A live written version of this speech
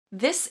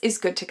This is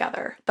Good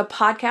Together, the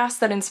podcast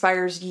that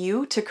inspires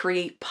you to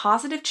create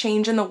positive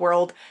change in the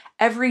world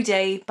every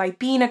day by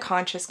being a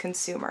conscious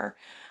consumer.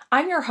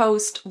 I'm your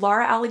host,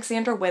 Laura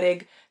Alexandra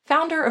Wittig,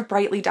 founder of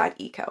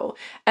Brightly.eco,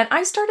 and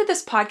I started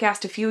this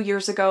podcast a few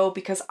years ago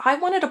because I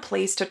wanted a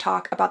place to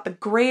talk about the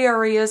gray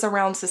areas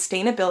around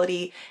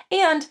sustainability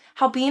and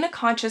how being a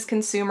conscious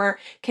consumer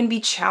can be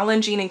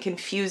challenging and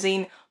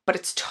confusing, but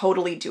it's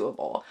totally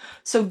doable.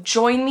 So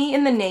join me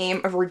in the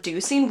name of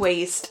reducing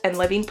waste and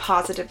living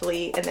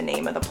positively in the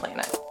name of the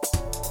planet.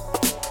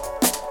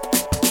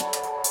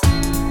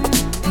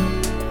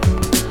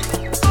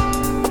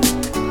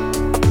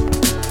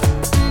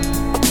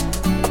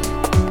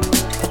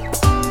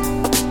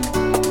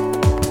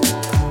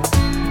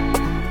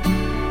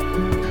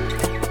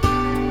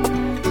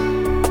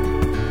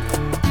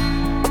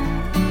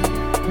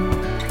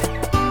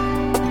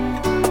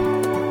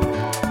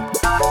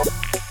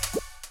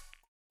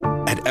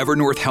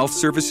 Evernorth Health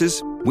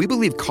Services, we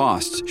believe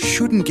costs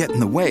shouldn't get in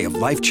the way of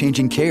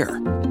life-changing care,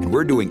 and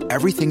we're doing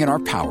everything in our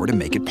power to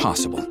make it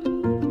possible.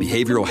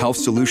 Behavioral health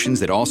solutions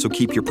that also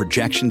keep your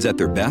projections at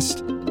their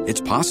best? It's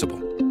possible.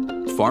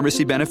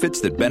 Pharmacy benefits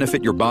that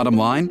benefit your bottom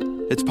line?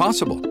 It's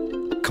possible.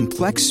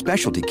 Complex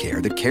specialty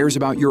care that cares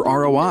about your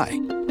ROI?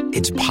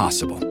 It's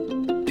possible.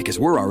 Because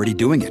we're already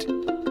doing it.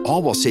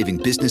 All while saving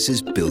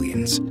businesses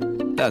billions.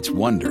 That's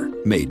Wonder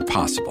made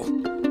possible.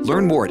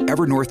 Learn more at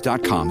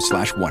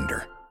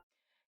evernorth.com/wonder.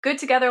 Good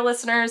Together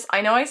listeners,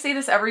 I know I say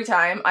this every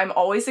time. I'm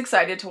always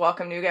excited to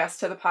welcome new guests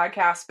to the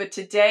podcast, but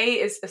today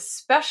is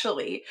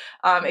especially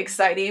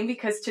exciting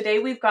because today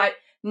we've got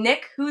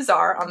Nick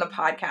Huzar on the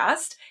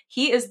podcast.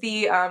 He is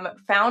the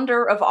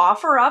founder of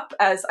OfferUp,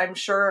 as I'm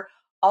sure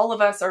all of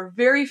us are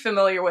very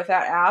familiar with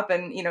that app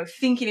and,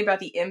 thinking about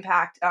the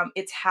impact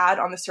it's had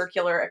on the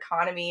circular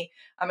economy,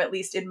 at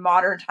least in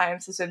modern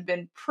times, has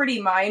been pretty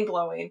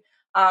mind-blowing.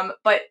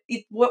 But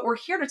what we're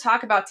here to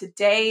talk about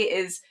today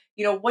is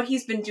what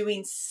he's been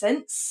doing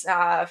since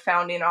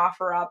founding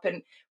OfferUp,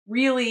 and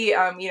really,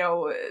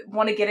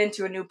 want to get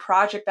into a new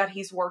project that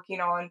he's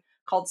working on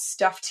called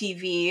Stuff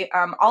TV.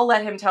 I'll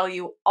let him tell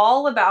you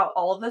all about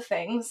all of the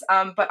things,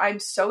 but I'm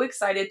so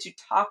excited to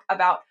talk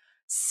about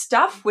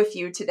stuff with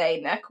you today,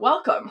 Nick.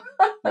 Welcome.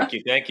 Thank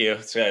you.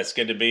 It's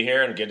good to be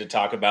here and good to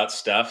talk about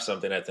stuff,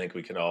 something I think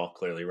we can all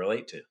clearly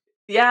relate to.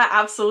 Yeah,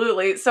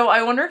 absolutely. So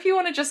I wonder if you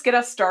want to just get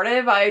us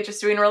started by just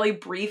doing a really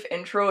brief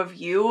intro of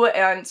you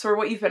and sort of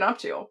what you've been up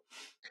to.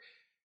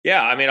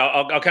 Yeah, I mean,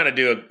 I'll kind of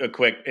do a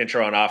quick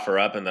intro on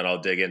OfferUp, and then I'll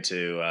dig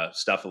into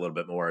stuff a little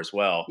bit more as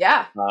well.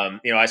 Yeah.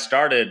 I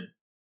started,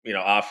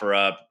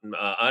 OfferUp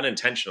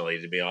unintentionally,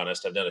 to be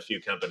honest. I've done a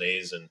few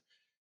companies, and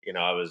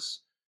I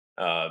was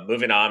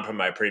moving on from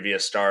my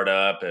previous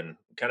startup and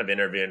kind of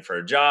interviewing for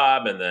a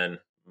job, and then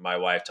my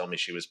wife told me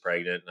she was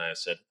pregnant, and I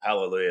said,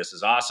 "Hallelujah, this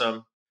is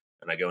awesome."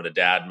 And I go into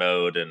dad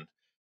mode and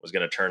was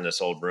going to turn this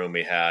old room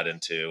we had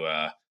into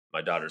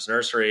my daughter's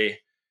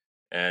nursery.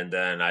 And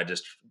then I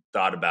just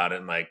thought about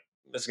it and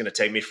this is going to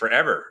take me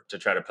forever to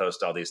try to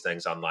post all these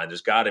things online.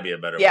 There's got to be a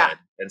better way.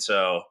 And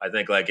so I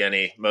think like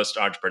most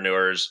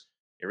entrepreneurs,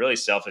 you're really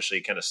selfishly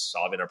kind of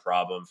solving a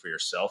problem for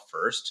yourself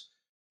first.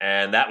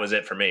 And that was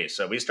it for me.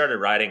 So we started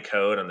writing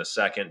code on the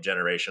second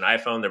generation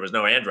iPhone. There was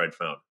no Android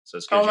phone. So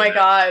it's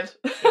God.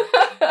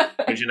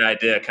 gives you an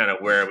idea kind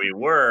of where we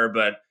were.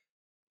 But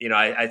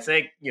I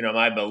think,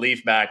 my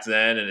belief back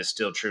then, and it's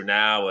still true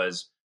now,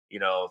 was,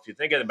 if you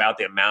think about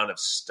the amount of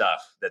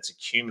stuff that's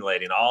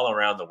accumulating all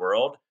around the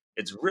world,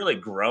 it's really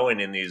growing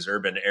in these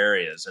urban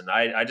areas. And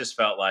I just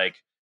felt like,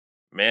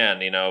 man,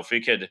 if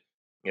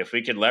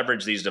we could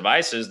leverage these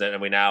devices that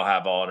we now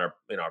have all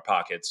in our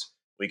pockets,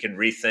 we can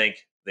rethink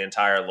the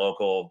entire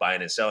local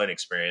buying and selling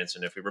experience.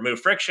 And if we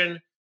remove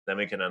friction, then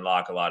we can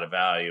unlock a lot of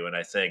value. And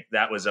I think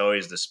that was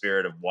always the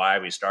spirit of why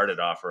we started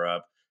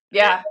OfferUp.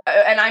 Yeah.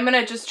 And I'm going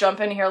to just jump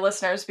in here,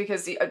 listeners,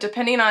 because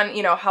depending on,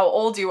 how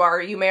old you are,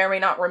 you may or may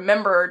not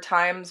remember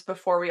times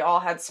before we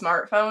all had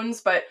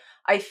smartphones. But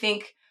I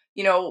think,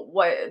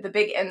 what the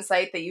big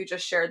insight that you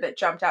just shared that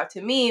jumped out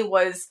to me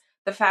was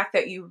the fact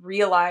that you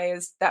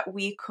realized that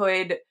we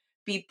could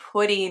be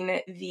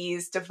putting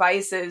these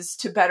devices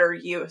to better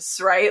use,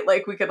 right?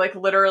 Like we could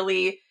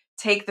literally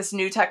take this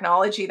new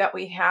technology that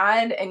we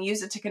had and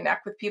use it to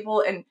connect with people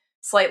in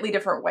slightly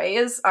different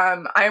ways.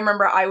 I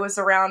remember I was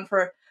around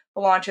for the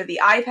launch of the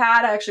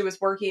iPad. I actually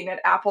was working at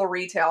Apple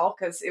retail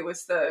because it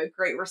was the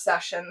Great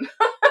Recession.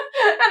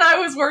 And I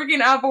was working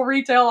Apple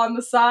retail on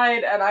the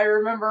side. And I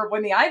remember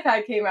when the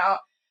iPad came out,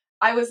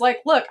 I was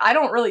like, look, I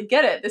don't really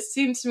get it. This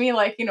seems to me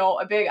like,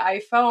 a big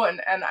iPhone.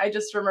 And I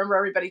just remember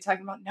everybody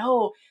talking about,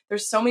 no,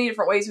 there's so many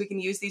different ways we can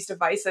use these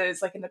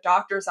devices, like in the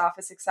doctor's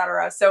office, et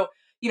cetera. So,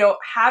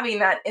 having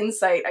that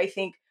insight, I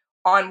think,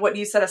 on what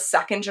you said, a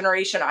second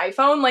generation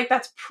iPhone,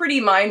 that's pretty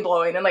mind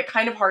blowing and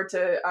kind of hard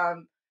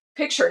to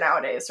picture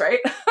nowadays, right?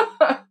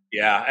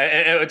 Yeah,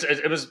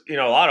 it was a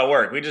lot of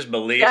work. We just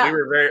believed we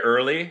were very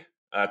early,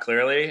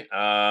 clearly,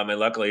 and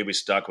luckily we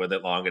stuck with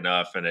it long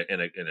enough, and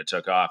it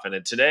took off. And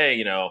then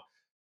today,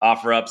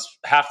 OfferUp's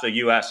half the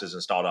U.S. has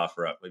installed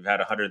OfferUp. We've had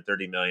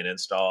 130 million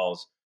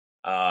installs.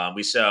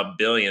 We sell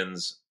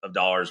billions of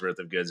dollars worth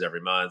of goods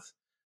every month.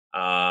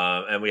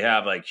 And we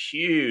have like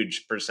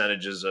huge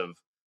percentages of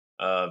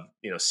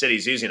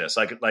cities using us.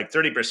 Like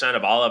 30%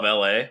 of all of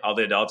LA, all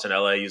the adults in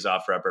LA use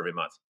OfferUp every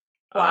month.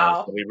 So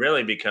Wow. we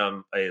really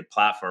become a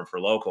platform for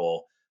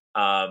local.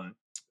 Um,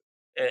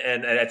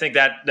 and I think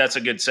that's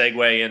a good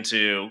segue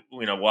into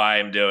why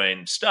I'm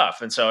doing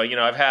stuff. And so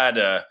I've had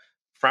a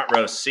front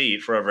row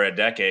seat for over a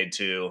decade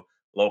to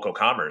local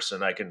commerce,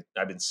 and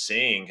I've been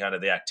seeing kind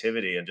of the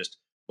activity and just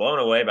blown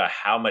away by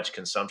how much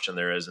consumption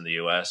there is in the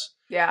U.S.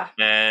 Yeah.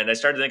 And I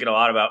started thinking a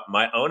lot about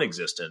my own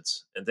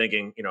existence and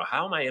thinking,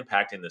 how am I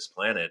impacting this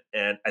planet?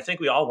 And I think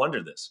we all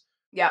wonder this.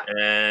 Yeah.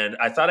 And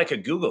I thought I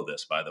could Google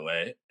this, by the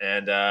way.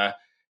 And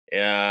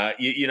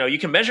you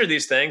can measure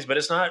these things, but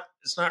it's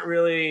not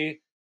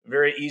really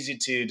very easy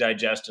to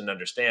digest and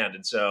understand.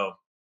 And so,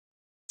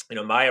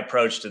 my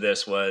approach to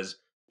this was,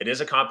 it is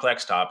a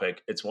complex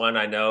topic. It's one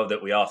I know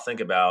that we all think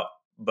about,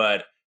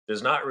 but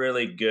there's not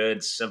really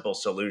good, simple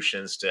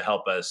solutions to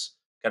help us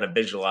kind of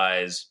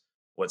visualize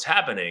what's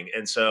happening.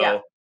 And Yeah.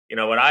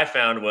 so, what I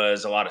found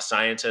was a lot of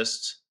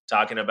scientists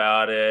talking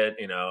about it,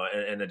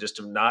 and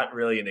just not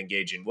really an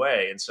engaging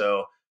way. And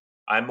so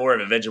I'm more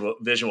of a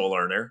visual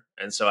learner.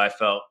 And so I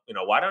felt,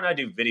 why don't I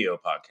do video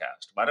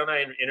podcast? Why don't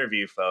I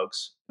interview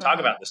folks, talk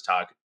Mhm. about this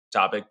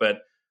topic,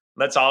 but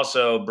let's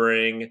also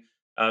bring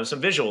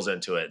some visuals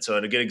into it. So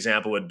a good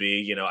example would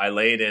be, I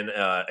laid in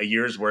a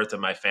year's worth of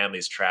my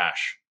family's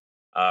trash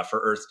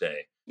for Earth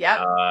Day. Yep.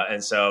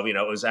 And so,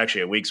 it was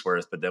actually a week's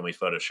worth, but then we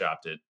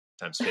photoshopped it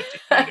times 50.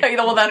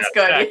 Well, that's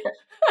good.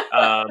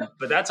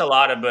 But that's a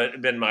lot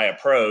of been my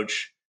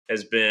approach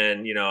has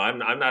been,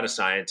 I'm not a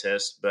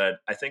scientist, but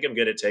I think I'm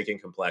good at taking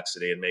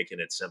complexity and making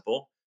it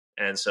simple.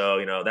 And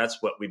so,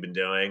 that's what we've been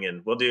doing.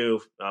 And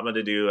I'm going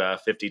to do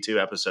 52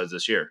 episodes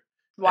this year.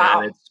 And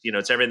Wow.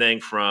 it's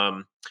everything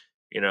from,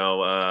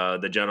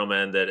 the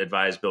gentleman that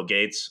advised Bill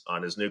Gates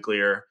on his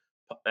nuclear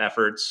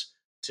efforts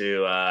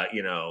to,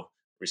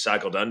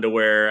 recycled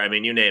underwear. I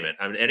mean, you name it.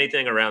 I mean,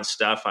 anything around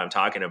stuff, I'm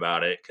talking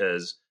about it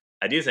because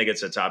I do think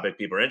it's a topic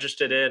people are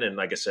interested in. And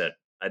like I said,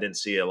 I didn't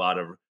see a lot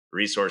of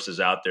resources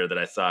out there that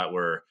I thought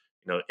were,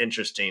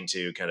 interesting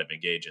to kind of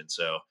engage in.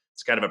 So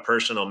it's kind of a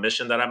personal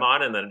mission that I'm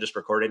on, and then I'm just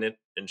recording it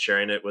and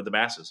sharing it with the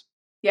masses.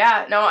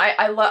 Yeah, no,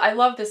 I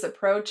love this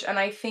approach, and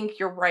I think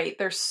you're right.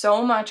 There's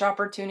so much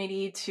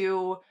opportunity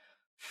to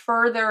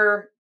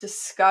further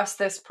discuss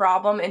this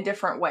problem in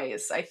different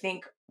ways. I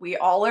think we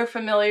all are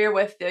familiar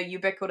with the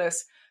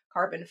ubiquitous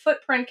carbon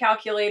footprint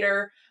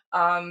calculator.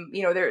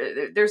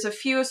 There's a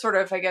few sort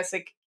of, I guess,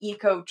 like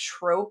eco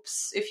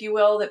tropes, if you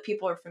will, that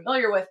people are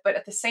familiar with, but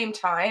at the same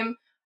time,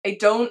 I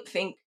don't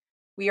think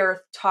we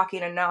are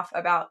talking enough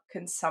about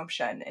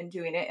consumption and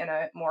doing it in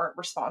a more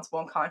responsible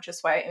and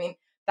conscious way. I mean,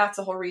 that's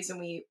the whole reason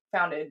we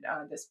founded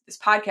this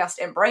podcast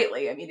and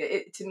Brightly. I mean,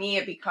 to me,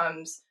 it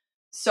becomes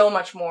so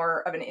much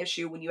more of an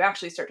issue when you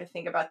actually start to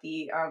think about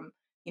the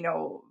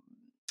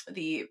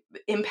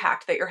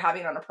impact that you're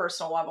having on a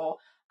personal level.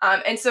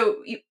 And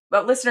so,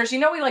 listeners, we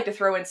like to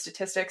throw in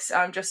statistics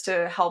just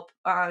to help,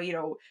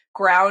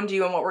 ground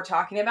you in what we're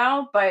talking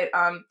about. But,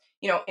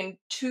 in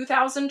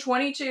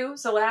 2022,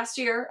 so last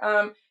year,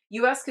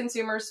 U.S.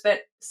 consumers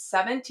spent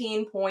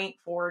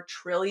 $17.4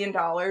 trillion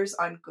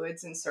on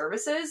goods and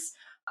services.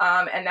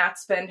 And that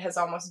spend has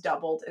almost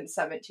doubled in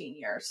 17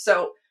 years.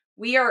 So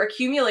we are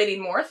accumulating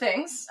more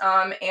things.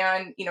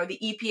 And, the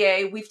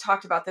EPA, we've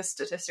talked about this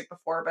statistic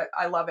before, but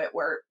I love it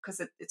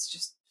because it's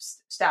just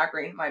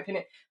staggering, in my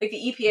opinion. Like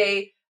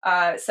the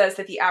EPA says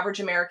that the average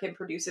American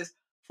produces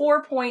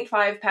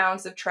 4.5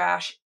 pounds of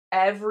trash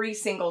every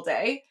single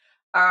day.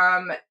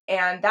 And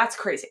that's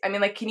crazy. I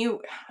mean,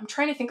 I'm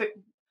trying to think, like,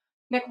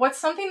 Nick, what's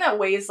something that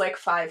weighs like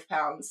 5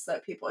 pounds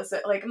that people, is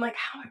it like, I'm like,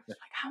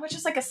 how much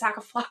is like a sack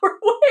of flour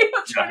weigh?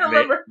 I'm trying to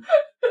remember.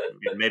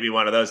 Maybe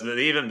one of those.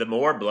 Even the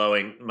more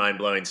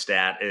mind-blowing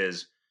stat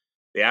is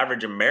the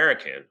average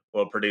American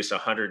will produce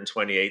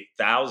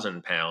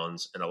 128,000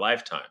 pounds in a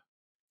lifetime.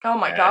 Oh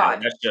my And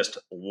God. that's just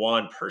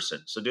one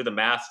person. So do the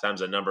math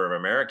times the number of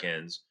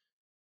Americans,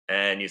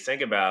 and you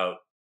think about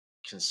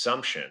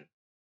consumption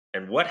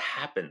and what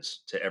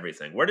happens to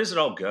everything. Where does it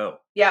all go?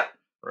 Yep.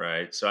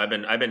 Right. So I've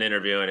been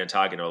interviewing and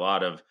talking to a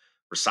lot of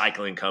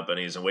recycling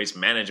companies and waste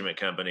management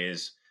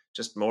companies,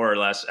 just more or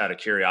less out of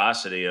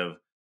curiosity of,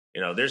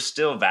 there's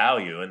still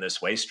value in this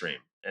waste stream.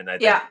 And I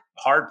think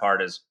the hard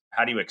part is,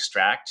 how do you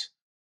extract,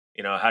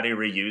 how do you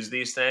reuse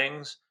these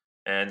things?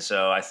 And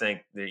so I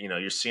think that,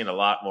 you're seeing a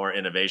lot more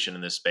innovation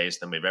in this space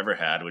than we've ever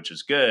had, which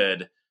is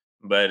good,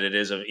 but it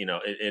is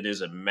it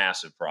is a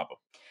massive problem.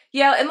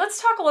 Yeah. And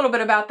let's talk a little bit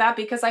about that,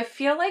 because I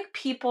feel like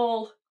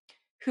people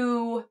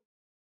who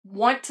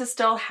want to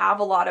still have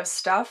a lot of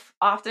stuff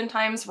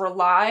oftentimes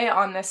rely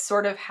on this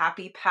sort of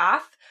happy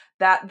path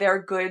that their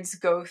goods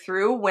go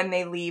through when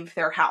they leave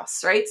their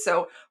house, right?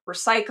 So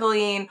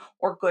recycling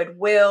or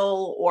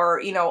Goodwill or,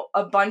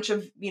 a bunch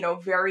of,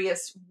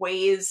 various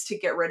ways to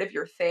get rid of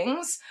your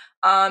things.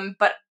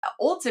 But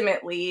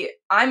ultimately,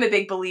 I'm a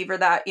big believer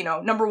that,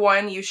 number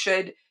one, you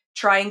should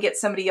try and get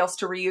somebody else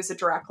to reuse it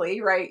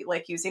directly, right?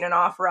 Like using an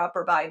offer up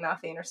or buy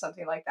nothing or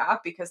something like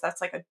that, because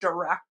that's like a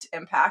direct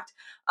impact.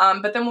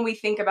 But then when we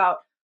think about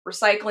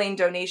recycling,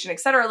 donation, et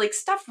cetera, like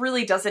stuff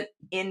really doesn't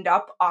end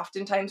up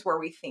oftentimes where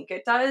we think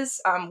it does.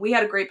 We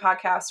had a great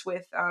podcast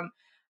with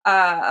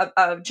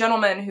a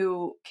gentleman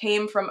who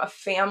came from a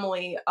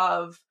family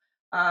of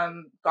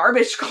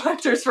garbage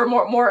collectors for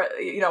more,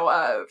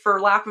 for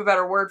lack of a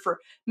better word, for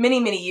many,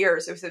 many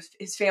years. It was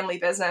his family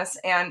business.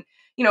 And,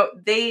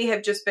 they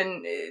have just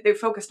been, they've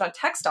focused on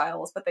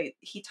textiles, but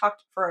he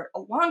talked for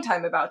a long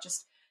time about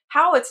just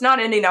how it's not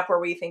ending up where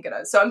we think it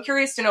is. So I'm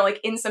curious to know,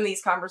 like, in some of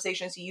these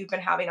conversations you've been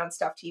having on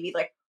Stuff TV,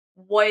 like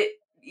what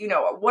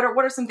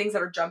are some things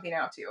that are jumping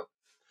out to you?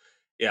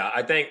 Yeah,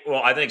 I think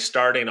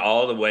starting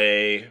all the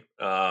way,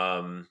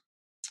 to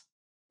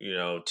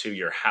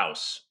your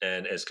house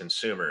and as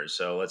consumers.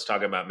 So let's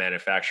talk about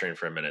manufacturing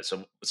for a minute.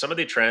 So some of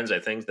the trends, I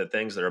think the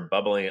things that are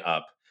bubbling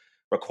up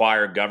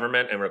require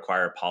government and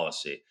require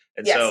policy.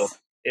 And so Yes.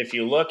 if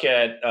you look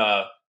at,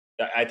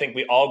 I think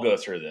we all go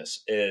through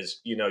this is,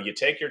 you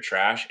take your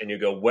trash and you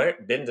go, where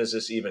bin does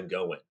this even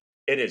go in?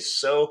 It is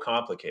so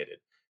complicated.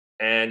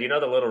 And the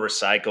little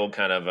recycled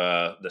kind of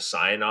the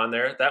sign on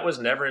there, that was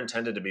never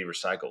intended to be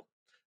recycled.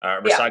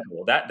 Yeah.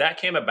 Recyclable. That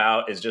came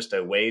about as just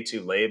a way to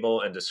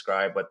label and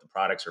describe what the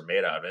products are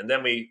made of. And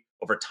then we,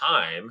 over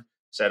time,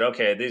 said,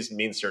 okay, these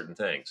mean certain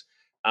things.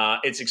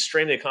 It's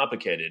extremely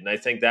complicated. And I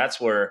think that's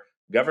where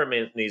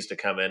government needs to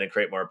come in and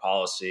create more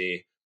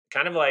policy,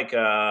 kind of like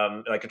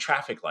a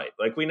traffic light.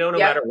 Like we know no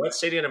Yep. matter what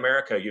city in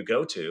America you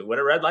go to, what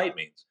a red light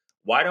means.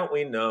 Why don't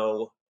we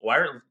know?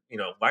 Why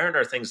aren't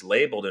our things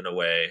labeled in a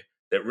way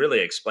that really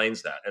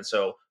explains that? And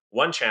so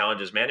one challenge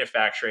is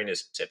manufacturing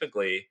is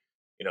typically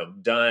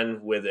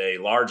done with a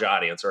large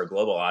audience or a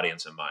global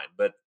audience in mind.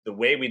 But the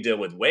way we deal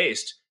with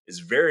waste is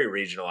very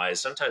regionalized,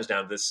 sometimes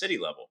down to the city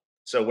level.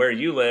 So where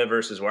you live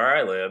versus where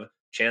I live,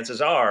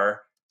 chances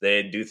are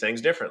they do things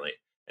differently.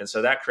 And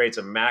so that creates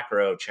a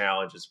macro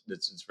challenge.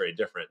 It's very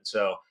different.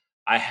 So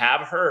I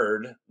have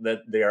heard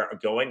that they are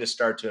going to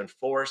start to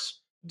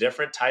enforce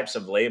different types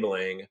of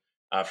labeling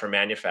for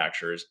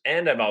manufacturers.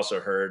 And I've also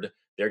heard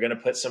they're going to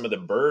put some of the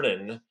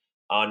burden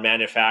on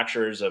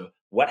manufacturers of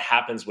what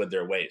happens with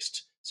their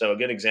waste. So a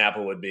good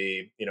example would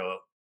be,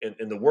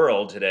 in the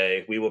world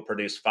today, we will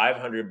produce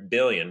 500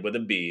 billion with a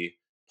B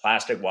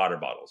plastic water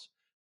bottles.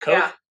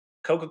 Yeah.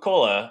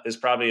 Coca-Cola is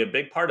probably a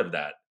big part of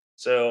that.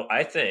 So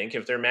I think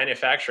if they're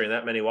manufacturing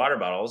that many water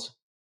bottles,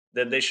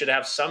 then they should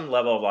have some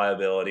level of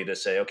liability to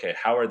say, okay,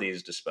 how are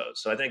these disposed?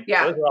 So I think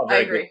Yeah. those are all I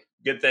very agree.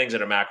 good things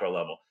at a macro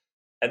level.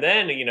 And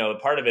then,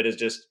 part of it is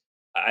just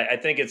I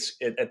think it's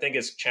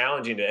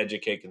challenging to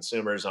educate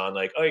consumers on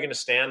like, oh, you're going to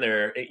stand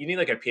there. You need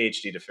like a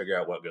PhD to figure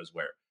out what goes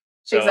where.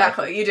 So I think,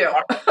 Exactly. You do.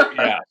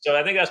 yeah. So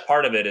I think that's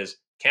part of it is,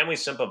 can we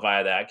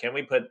simplify that? Can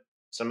we put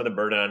some of the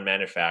burden on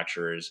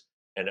manufacturers,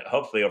 and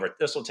hopefully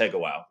this will take a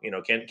while.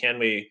 Can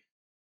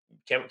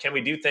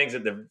we do things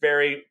at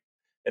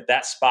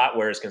that spot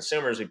where as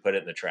consumers we put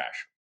it in the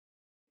trash?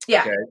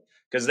 Yeah. Okay.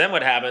 Because then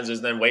what happens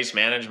is then waste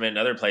management and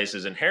other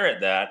places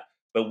inherit that,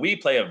 but we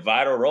play a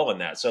vital role in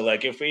that. So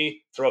like if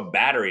we throw a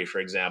battery, for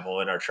example,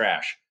 in our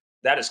trash,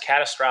 that is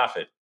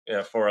catastrophic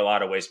for a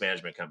lot of waste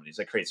management companies.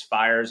 It creates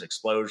fires,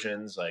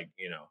 explosions,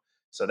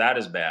 so that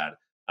is bad.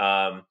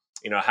 How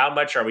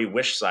much are we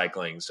wish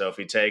cycling? So if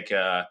we take,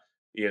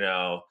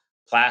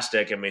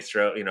 plastic and we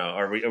throw,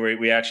 or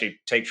we actually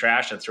take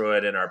trash and throw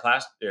it in our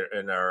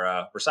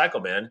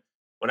recycle bin,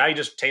 well, now you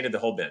just tainted the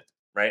whole bin.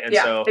 Right. And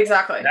Yeah. so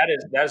Exactly.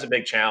 that is a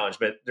big challenge,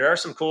 but there are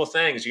some cool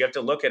things. You have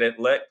to look at it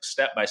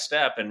step by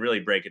step and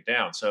really break it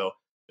down. So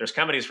there's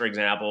companies, for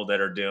example,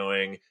 that are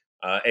doing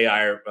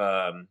AI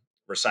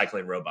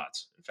recycling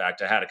robots. In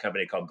fact, I had a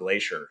company called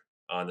Glacier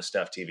on the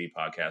Stuff TV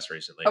podcast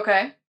recently.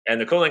 Okay.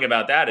 And the cool thing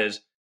about that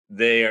is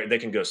they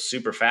can go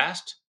super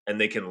fast and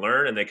they can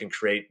learn and they can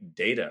create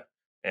data,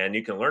 and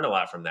you can learn a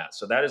lot from that.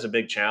 So that is a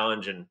big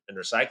challenge in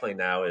recycling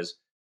now is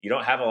you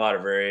don't have a lot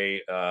of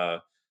very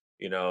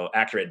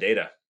accurate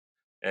data.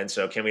 And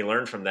so can we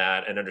learn from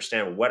that and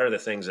understand what are the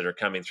things that are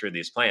coming through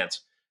these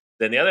plants?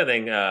 Then the other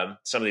thing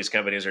some of these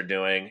companies are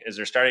doing is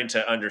they're starting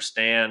to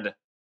understand,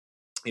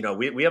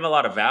 we have a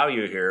lot of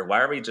value here.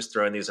 Why are we just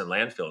throwing these in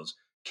landfills?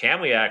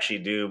 Can we actually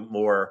do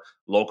more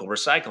local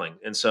recycling?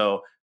 And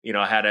so,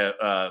 I had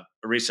a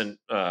recent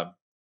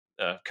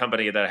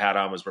company that I had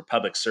on was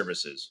Republic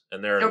Services,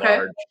 and they're a Okay.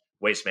 large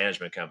waste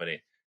management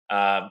company.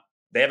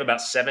 They have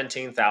about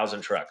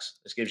 17,000 trucks.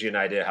 This gives you an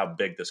idea how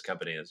big this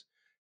company is.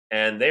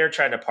 And they are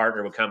trying to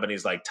partner with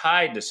companies like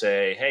Tide to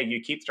say, hey,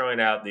 you keep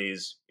throwing out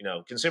these,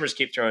 consumers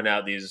keep throwing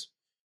out these,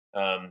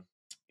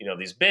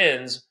 these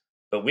bins,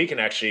 but we can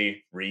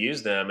actually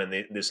reuse them. And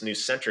this new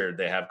center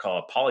they have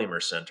called a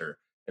polymer center.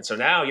 And so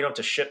now you don't have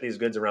to ship these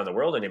goods around the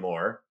world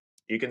anymore.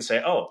 You can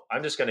say, oh,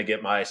 I'm just going to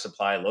get my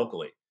supply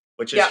locally,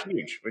 which is Yeah.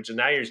 huge, which is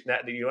now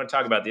you want to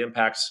talk about the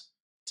impacts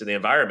to the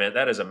environment.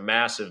 That is a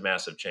massive,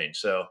 massive change.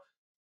 So,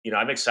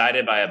 I'm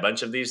excited by a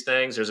bunch of these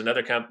things. There's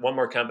one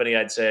more company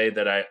I'd say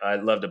that I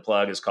love to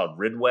plug is called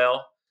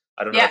Ridwell.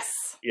 I don't know if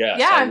Yes. Yes,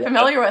 Yeah, I I'm love that.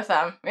 familiar with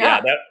them.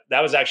 Yeah, Yeah.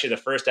 that was actually the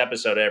first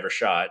episode I ever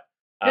shot,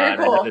 Very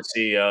and I know the cool.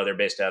 CEO. They're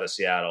based out of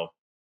Seattle.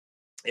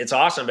 It's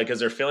awesome because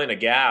they're filling a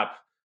gap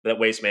that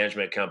waste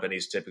management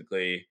companies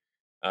typically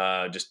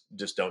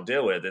just don't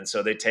deal with, and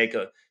so they take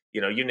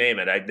you name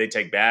it. They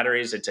take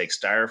batteries, they take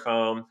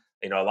styrofoam.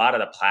 A lot of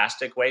the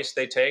plastic waste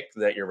they take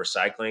that you're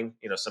recycling.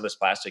 Some of this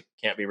plastic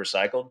can't be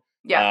recycled.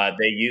 Yeah.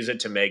 They use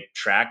it to make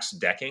tracks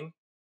decking,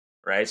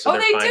 right? So Oh,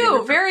 they're they finding do.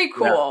 different. Very Yeah,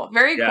 cool.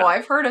 Very yeah, cool.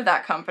 I've heard of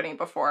that company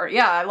before.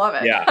 Yeah, I love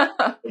yeah.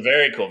 it.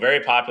 Very cool.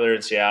 Very popular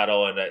in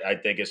Seattle, and I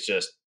think it's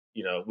just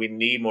we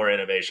need more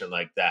innovation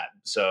like that.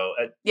 So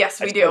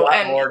Yes, I we see a do. lot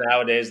And more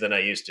nowadays than I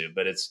used to,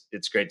 but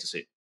it's great to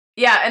see.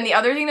 yeah, and the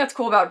other thing that's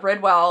cool about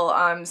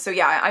Bridwell, so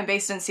yeah, I'm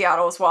based in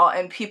Seattle as well,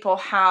 and people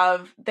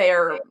have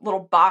their little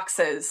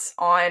boxes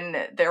on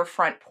their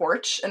front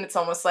porch, and it's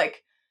almost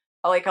like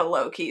a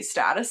low key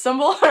status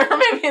symbol, or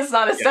maybe it's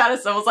not a Yeah,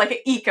 status symbol; it's like an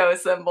eco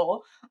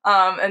symbol.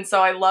 And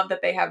so I love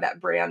that they have that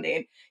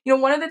branding.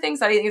 One of the things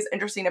that I think is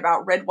interesting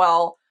about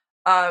Ridwell,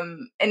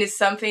 and is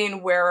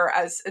something where,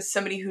 as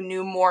somebody who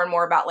knew more and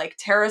more about like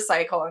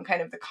TerraCycle and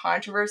kind of the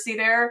controversy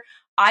there,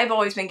 I've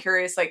always been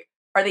curious, like,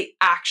 are they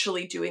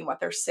actually doing what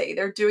they say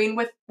they're doing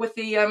with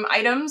the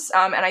items?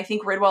 And I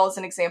think Ridwell is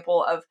an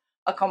example of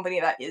a company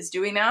that is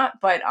doing that.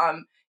 But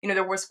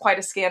there was quite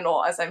a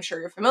scandal, as I'm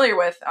sure you're familiar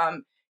with. I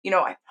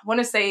want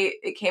to say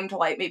it came to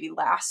light maybe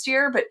last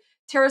year, but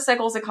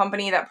TerraCycle is a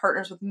company that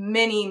partners with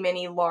many,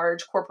 many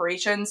large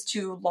corporations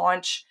to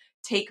launch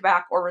take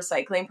back or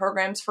recycling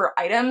programs for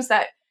items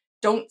that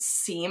don't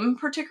seem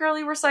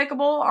particularly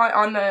recyclable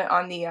on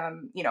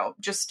the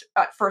just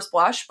at first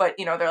blush. But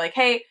they're like,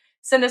 hey,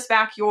 send us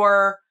back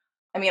I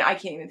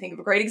can't even think of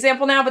a great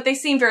example now, but they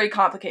seem very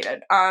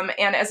complicated.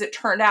 And as it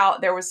turned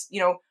out, there was,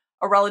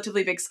 a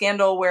relatively big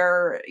scandal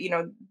where,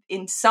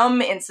 in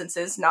some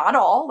instances, not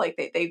all, like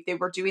they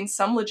were doing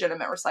some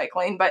legitimate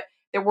recycling, but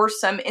there were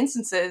some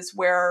instances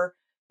where,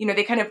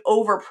 they kind of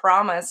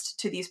overpromised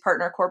to these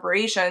partner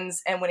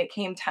corporations. And when it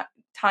came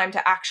time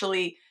to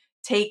actually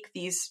take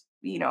these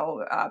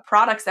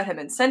products that had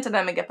been sent to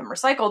them and get them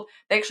recycled,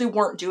 they actually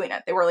weren't doing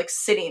it. They were like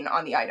sitting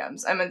on the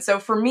items. And so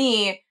for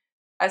me,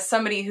 as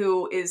somebody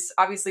who is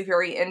obviously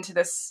very into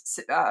this,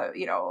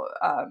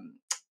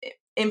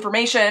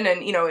 information,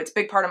 and it's a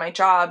big part of my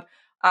job,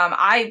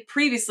 I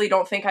previously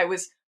don't think I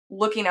was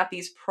looking at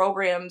these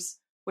programs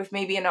with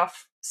maybe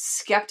enough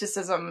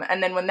skepticism.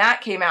 And then when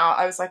that came out,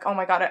 I was like, oh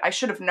my God, I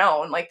should have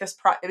known. Like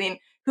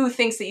who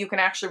thinks that you can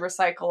actually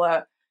recycle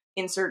a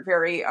insert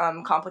very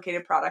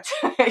complicated product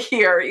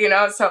here?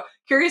 So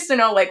curious to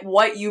know like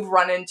what you've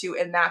run into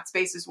in that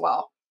space as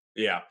well.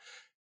 yeah.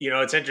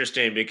 It's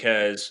interesting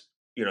because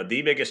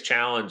the biggest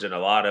challenge in a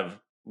lot of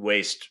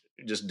waste,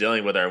 just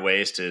dealing with our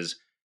waste, is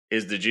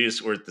the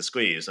juice worth the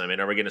squeeze? I mean,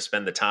 are we going to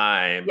spend the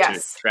time to Yes.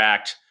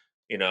 extract,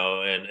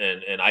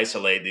 and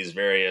isolate these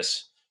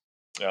various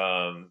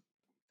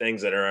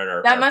things that are in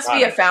our That must be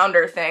a product?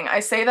 founder thing.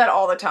 I say that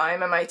all the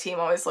time, and my team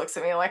always looks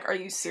at me like, "Are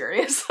you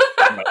serious?"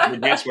 The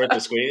juice worth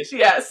the squeeze?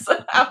 Yes,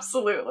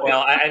 absolutely.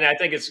 Well, and I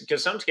think it's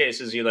because some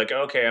cases you're like,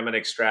 okay, I'm going to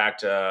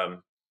extract,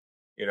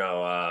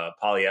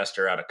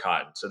 polyester out of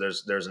cotton. So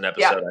there's an Yeah,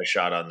 episode I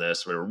shot on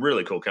this with a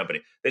really cool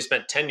company. They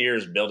spent 10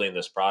 years building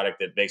this product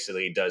that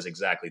basically does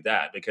exactly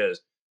that because,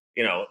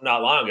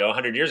 not long ago,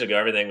 100 years ago,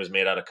 everything was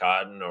made out of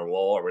cotton or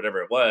wool or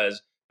whatever it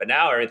was. But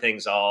now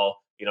everything's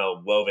all,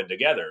 woven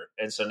together.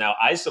 And so now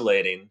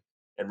isolating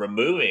and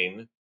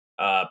removing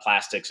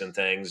plastics and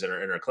things in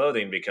our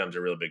clothing becomes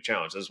a real big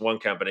challenge. There's one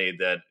company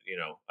that,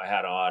 I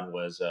had on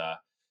was,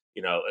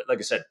 like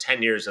I said,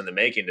 10 years in the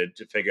making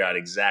to figure out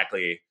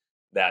exactly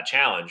that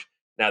challenge.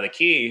 Now, the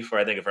key for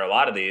a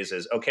lot of these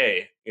is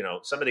okay.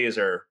 Some of these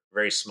are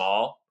very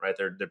small, right?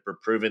 They're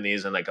proving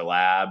these in like a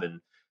lab, but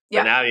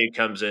yeah, now it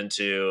comes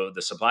into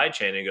the supply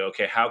chain and go,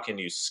 okay, how can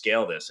you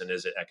scale this, and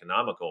is it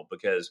economical?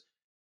 Because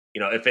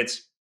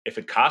if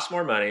it costs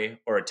more money,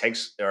 or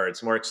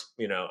it's more,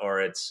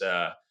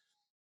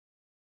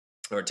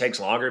 or it takes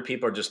longer,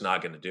 people are just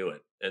not going to do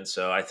it. And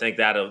so I think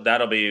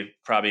that'll be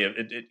probably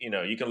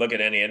you can look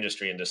at any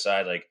industry and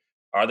decide, like,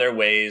 are there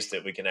ways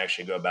that we can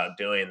actually go about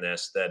doing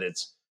this that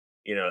it's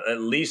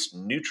at least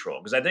neutral?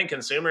 Because I think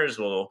consumers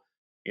will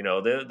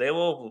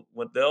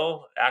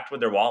they'll act with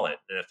their wallet,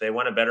 and if they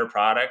want a better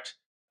product,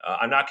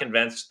 I'm not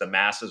convinced the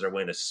masses are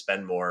willing to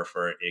spend more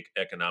for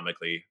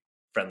economically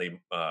friendly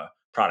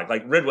product.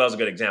 Like Ridwell is a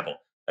good example.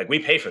 Like, we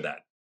pay for that,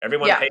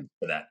 everyone yeah, pays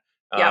for that,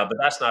 yeah. but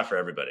that's not for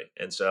everybody.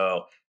 And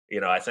so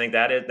I think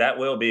that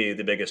will be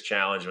the biggest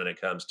challenge when it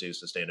comes to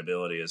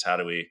sustainability, is how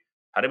do we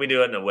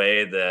do it in a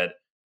way that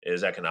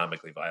is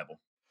economically viable?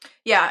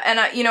 Yeah, and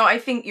I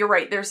think you're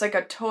right. There's like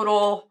a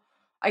total,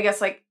 I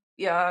guess, like,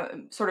 yeah,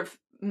 sort of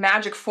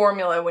magic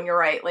formula when you're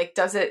right. Like,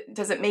 does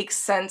it make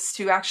sense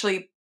to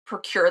actually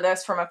procure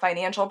this from a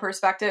financial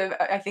perspective?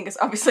 I think is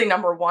obviously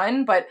number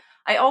one, but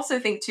I also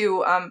think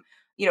too,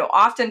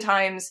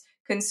 oftentimes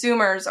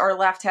consumers are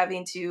left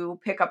having to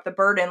pick up the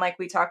burden, like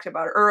we talked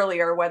about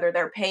earlier, whether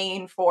they're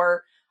paying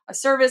for a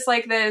service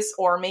like this,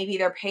 or maybe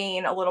they're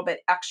paying a little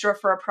bit extra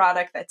for a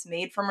product that's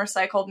made from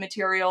recycled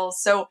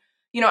materials. So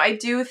I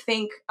do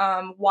think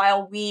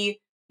while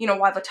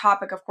while the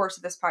topic, of course,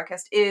 of this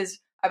podcast is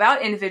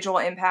about individual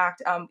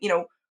impact,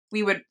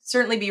 we would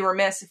certainly be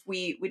remiss if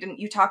we didn't.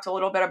 You talked a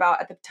little bit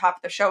about at the top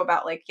of the show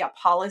about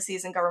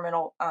policies and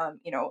governmental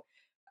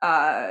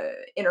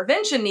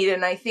intervention needed.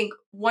 And I think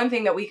one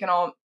thing that we can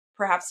all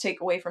perhaps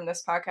take away from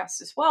this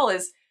podcast as well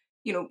is,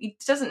 it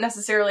doesn't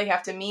necessarily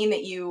have to mean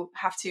that you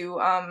have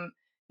to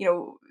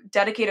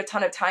dedicate a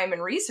ton of time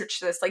and research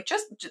to this. Like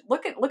just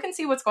look and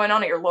see what's going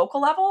on at your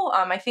local level.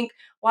 I think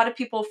a lot of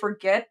people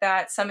forget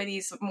that some of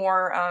these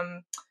more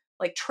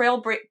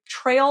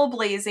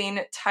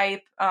trailblazing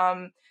type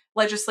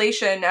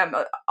legislation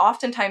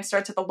oftentimes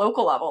starts at the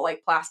local level,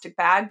 like plastic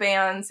bag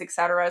bans,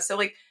 etc.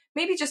 So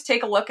maybe just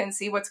take a look and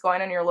see what's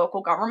going on in your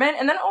local government,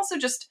 and then also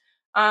just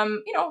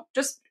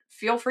just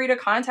feel free to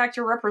contact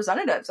your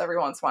representatives every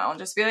once in a while and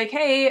just be like,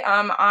 hey,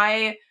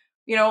 I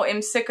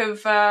am sick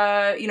of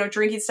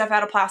drinking stuff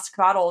out of plastic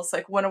bottles.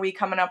 Like, when are we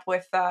coming up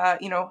with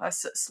a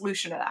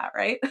solution to that,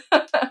 right?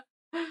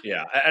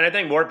 Yeah, and I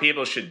think more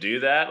people should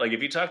do that. Like,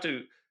 if you talk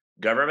to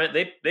government,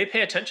 they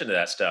pay attention to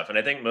that stuff, and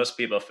I think most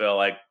people feel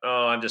like,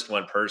 oh, I'm just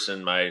one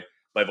person, my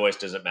voice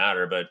doesn't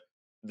matter, but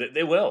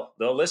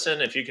they'll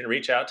listen. If you can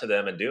reach out to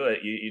them and do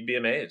it, you'd be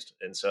amazed.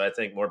 And so I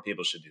think more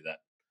people should do that.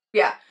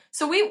 Yeah.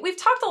 So we've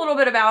talked a little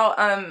bit about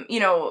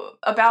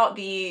about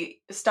the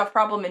stuff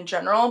problem in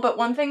general, but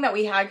one thing that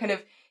we had kind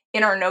of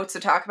in our notes to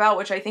talk about,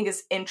 which I think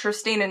is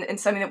interesting and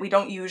something that we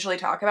don't usually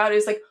talk about,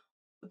 is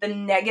the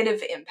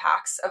negative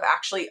impacts of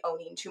actually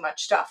owning too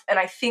much stuff. And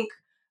I think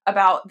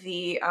about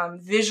the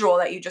visual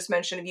that you just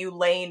mentioned of you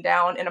laying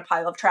down in a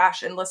pile of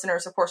trash, and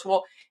listeners, of course,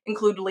 will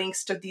include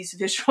links to these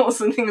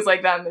visuals and things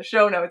like that in the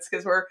show notes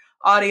because we're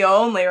audio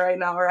only right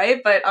now, right?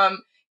 But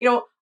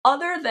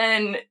other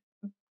than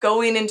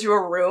going into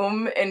a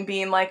room and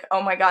being like,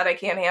 oh my God, I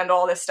can't handle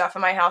all this stuff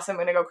in my house, I'm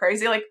going to go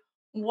crazy.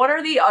 What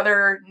are the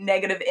other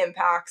negative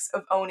impacts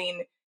of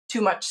owning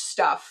too much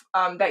stuff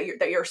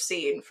that you're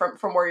seeing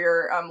from where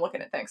you're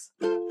looking at things?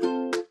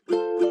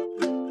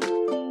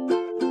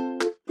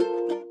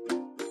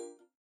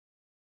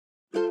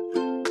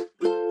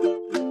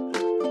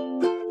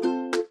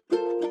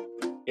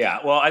 Yeah,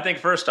 well, I think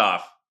first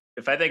off,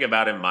 if I think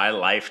about in my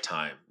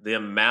lifetime, the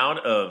amount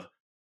of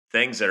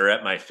things that are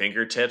at my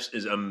fingertips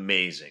is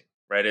amazing,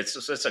 right?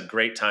 It's a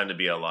great time to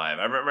be alive.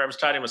 I remember I was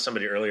talking with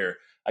somebody earlier.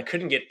 I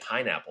couldn't get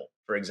pineapple,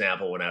 for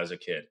example, when I was a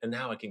kid, and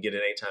now I can get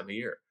it any time of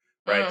year,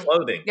 right?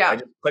 Clothing, yeah. I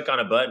just click on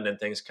a button and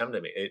things come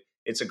to me.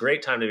 It's a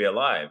great time to be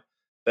alive.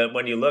 But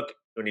when you look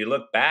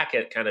back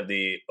at kind of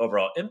the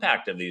overall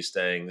impact of these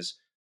things,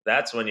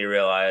 that's when you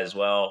realize,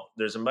 well,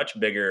 there's a much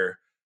bigger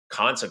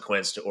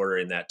consequence to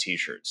ordering that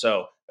T-shirt.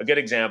 So a good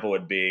example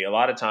would be, a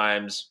lot of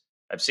times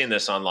I've seen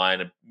this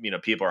online,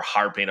 people are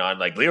harping on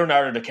like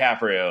Leonardo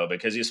DiCaprio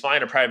because he's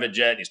flying a private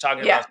jet and he's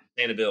talking about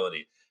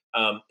sustainability.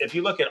 If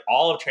you look at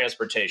all of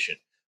transportation,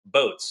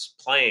 boats,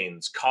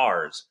 planes,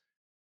 cars,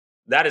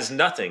 that is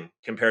nothing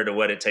compared to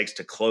what it takes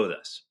to clothe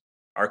us.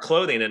 Our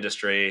clothing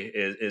industry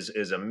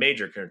is a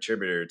major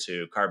contributor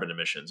to carbon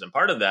emissions. And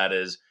part of that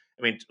is,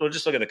 we'll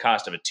just look at the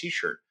cost of a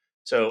T-shirt.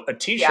 So a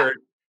T-shirt,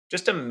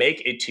 just to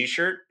make a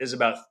T-shirt, is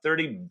about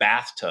 30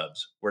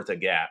 bathtubs worth of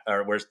gas,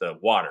 or worth the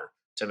water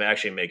to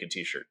actually make a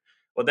T-shirt.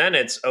 Well, then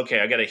it's, okay,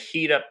 I got to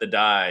heat up the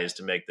dyes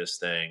to make this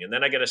thing. And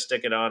then I got to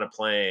stick it on a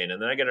plane.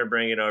 And then I got to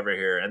bring it over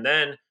here. And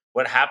then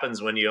what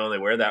happens when you only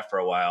wear that for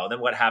a while? Then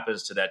what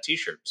happens to that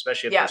T-shirt,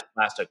 especially if there's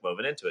plastic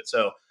woven into it?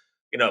 So,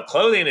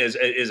 clothing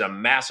is a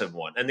massive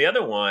one. And the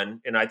other one,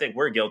 and I think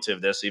we're guilty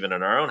of this even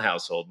in our own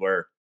household,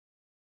 where,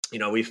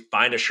 we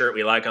find a shirt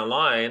we like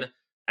online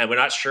and we're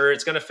not sure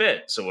it's going to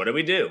fit. So what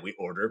do? We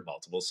order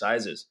multiple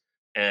sizes.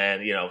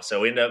 And,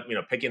 so we end up,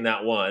 picking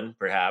that one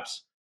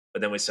perhaps,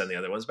 but then we send the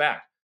other ones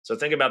back. So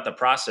think about the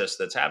process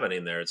that's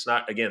happening there. It's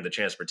not, again, the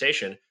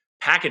transportation,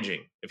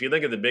 packaging. If you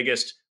think of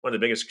one of the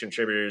biggest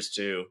contributors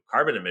to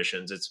carbon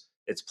emissions,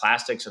 it's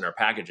plastics in our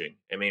packaging.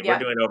 We're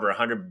doing over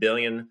 100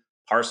 billion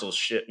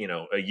parcels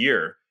a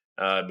year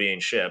being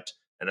shipped.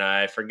 And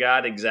I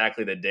forgot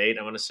exactly the date.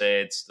 I want to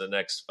say it's the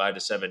next 5 to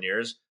 7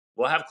 years.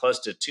 We'll have close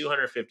to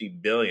 250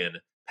 billion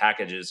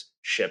packages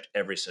shipped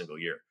every single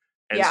year.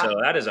 And so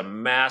that is a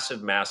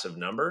massive, massive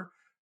number.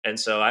 And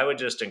so I would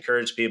just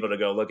encourage people to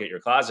go look at your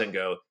closet and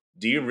go,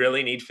 do you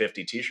really need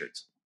 50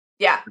 T-shirts?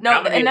 Yeah,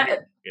 no, and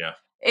that,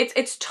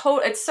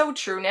 it's so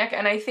true, Nick.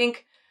 And I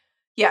think,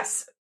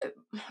 yes,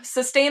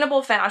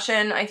 sustainable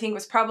fashion, I think,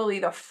 was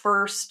probably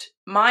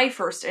my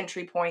first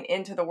entry point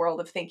into the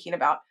world of thinking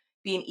about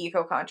being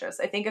eco-conscious.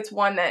 I think it's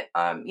one that,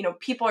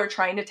 people are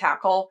trying to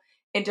tackle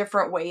in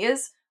different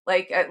ways,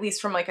 like at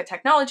least from like a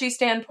technology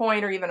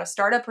standpoint or even a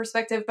startup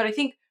perspective. But I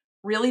think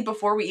really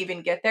before we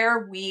even get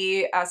there,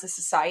 we as a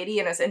society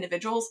and as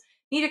individuals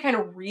need to kind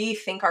of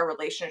rethink our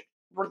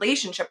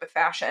relationship with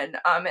fashion.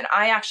 And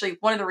I actually,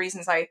 one of the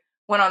reasons I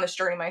went on this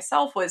journey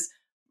myself was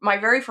my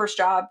very first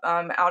job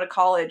out of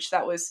college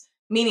that was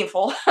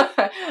meaningful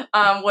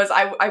was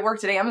I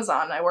worked at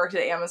Amazon. I worked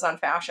at Amazon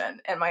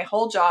Fashion, and my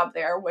whole job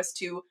there was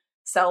to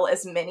sell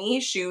as many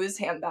shoes,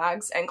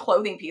 handbags, and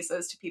clothing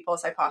pieces to people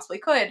as I possibly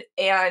could.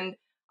 And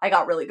I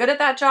got really good at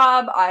that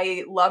job.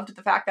 I loved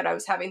the fact that I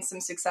was having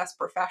some success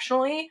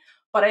professionally,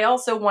 but I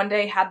also one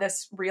day had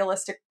this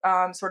realistic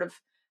sort of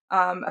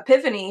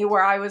epiphany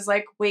where I was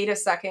like, wait a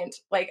second,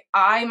 like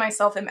I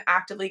myself am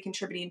actively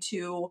contributing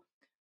to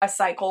a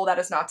cycle that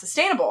is not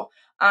sustainable.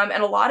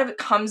 And a lot of it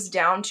comes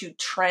down to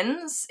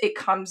trends. It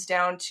comes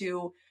down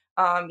to,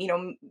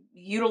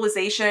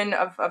 utilization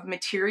of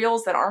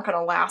materials that aren't going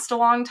to last a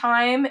long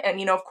time.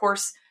 And, of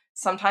course,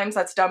 sometimes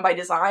that's done by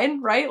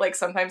design, right? Like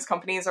sometimes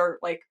companies are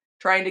like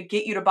trying to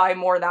get you to buy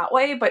more that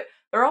way, but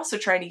they're also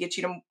trying to get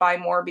you to buy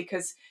more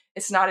because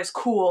it's not as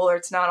cool or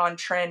it's not on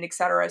trend, et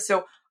cetera.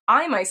 So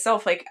I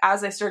myself, like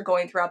as I started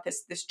going throughout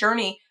this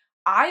journey,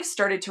 I've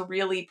started to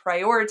really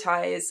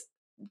prioritize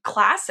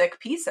classic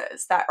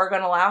pieces that are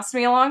going to last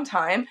me a long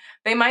time.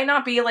 They might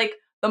not be like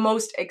the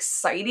most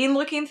exciting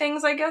looking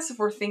things, I guess, if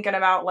we're thinking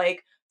about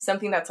like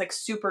something that's like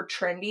super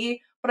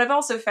trendy. But I've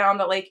also found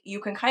that like you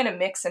can kind of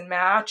mix and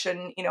match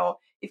and,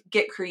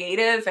 get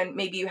creative, and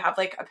maybe you have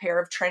like a pair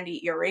of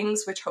trendy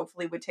earrings, which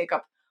hopefully would take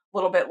up a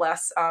little bit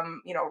less,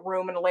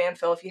 room in a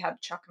landfill if you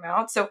had to chuck them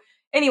out. So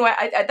anyway,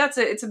 that's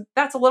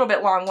a little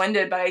bit long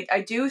winded, but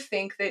I do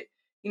think that,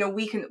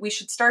 we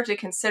should start to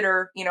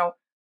consider,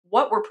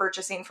 what we're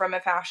purchasing from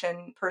a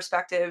fashion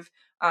perspective.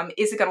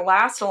 Is it going to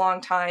last a long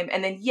time?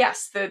 And then,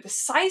 yes, the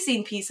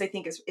sizing piece I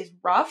think is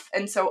rough.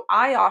 And so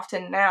I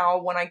often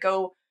now, when I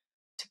go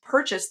to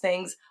purchase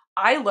things,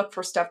 I look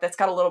for stuff that's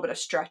got a little bit of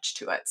stretch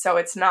to it. So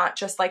it's not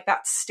just like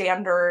that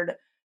standard,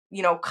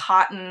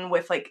 cotton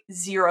with like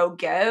zero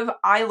give.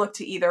 I look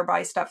to either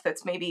buy stuff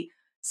that's maybe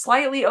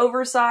slightly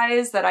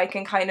oversized that I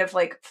can kind of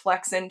like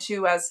flex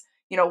into as,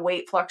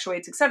 weight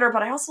fluctuates, et cetera.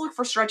 But I also look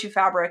for stretchy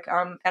fabric.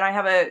 And I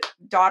have a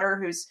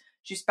daughter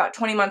she's about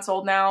 20 months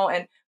old now,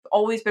 and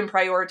always been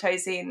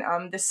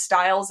prioritizing the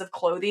styles of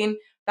clothing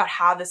that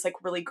have this like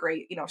really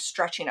great,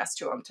 stretchiness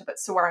to them,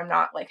 so where I'm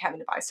not like having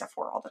to buy stuff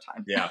for all the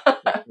time. Yeah,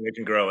 we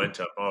can grow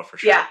into it. Oh, for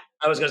sure. Yeah.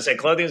 I was going to say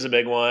clothing is a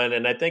big one.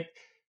 And I think,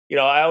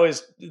 I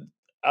always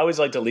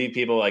like to leave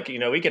people like,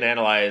 we can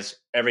analyze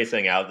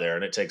everything out there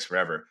and it takes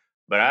forever.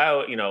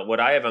 But what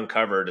I have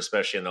uncovered,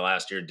 especially in the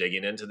last year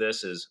digging into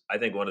this, is I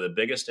think one of the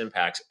biggest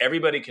impacts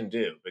everybody can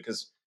do,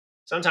 because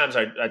sometimes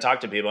I talk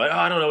to people like, oh,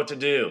 I don't know what to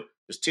do.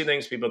 There's two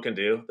things people can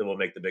do that will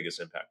make the biggest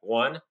impact.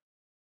 One,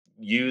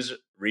 use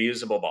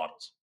reusable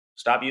bottles.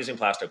 Stop using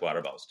plastic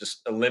water bottles.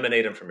 Just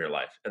eliminate them from your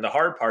life. And the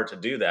hard part to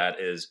do that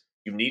is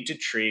you need to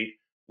treat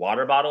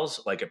water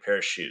bottles like a pair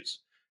of shoes.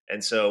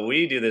 And so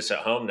we do this at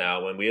home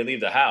now. When we leave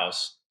the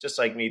house, just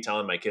like me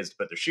telling my kids to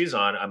put their shoes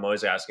on, I'm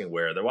always asking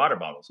where are their water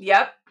bottles.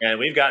 Yep. And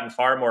we've gotten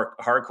far more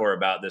hardcore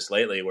about this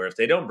lately, where if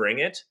they don't bring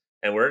it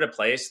and we're at a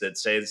place that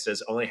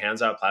says only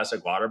hands out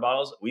plastic water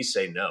bottles, we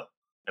say no.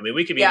 I mean,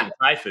 we could be eating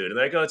Thai food and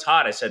they go, it's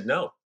hot. I said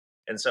no.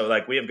 And so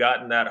like we have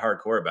gotten that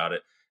hardcore about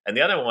it. And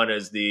the other one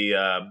is the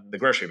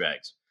grocery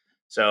bags.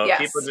 So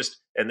people just,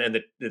 and then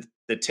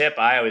the tip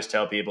I always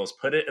tell people is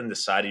put it in the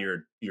side of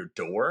your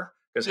door.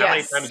 Because how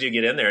many times do you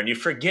get in there and you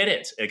forget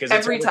it? Because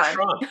it's in the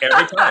trunk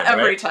every time.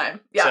 Every time.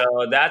 Yeah.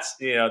 So that's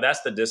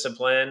the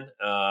discipline,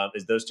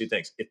 is those two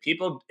things.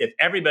 If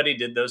everybody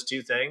did those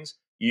two things,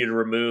 you'd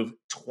remove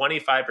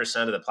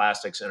 25% of the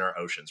plastics in our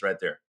oceans right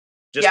there.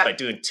 Just by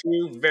doing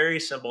two very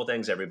simple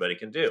things everybody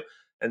can do.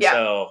 And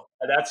so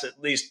that's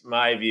at least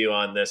my view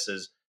on this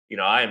is,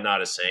 I am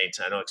not a saint.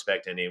 I don't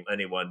expect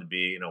anyone to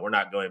be, we're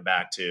not going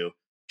back to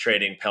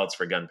trading pelts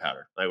for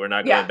gunpowder. Like we're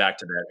not going back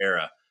to that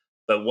era.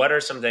 But what are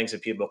some things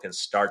that people can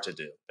start to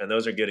do? And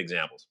those are good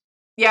examples.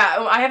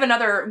 Yeah, I have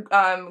another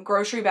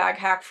grocery bag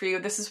hack for you.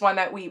 This is one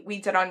that we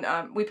did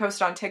we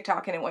posted on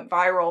TikTok and it went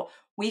viral.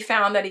 We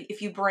found that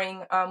if you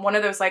bring one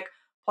of those like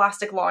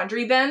plastic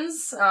laundry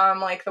bins,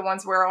 like the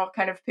ones we're all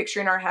kind of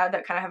picturing in our head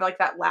that kind of have like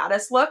that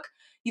lattice look,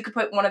 you could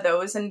put one of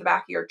those in the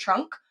back of your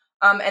trunk.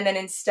 And then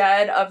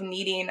instead of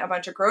needing a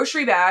bunch of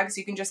grocery bags,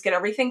 you can just get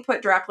everything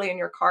put directly in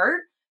your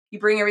cart. You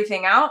bring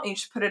everything out and you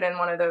just put it in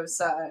one of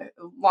those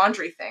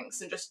laundry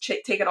things and just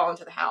take it all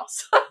into the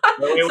house.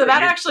 So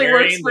that actually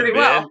works pretty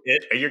well.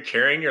 Are you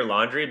carrying your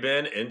laundry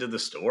bin into the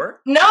store?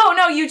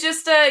 No, you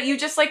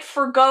just like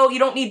forgo. You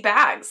don't need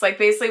bags. Like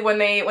basically when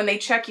they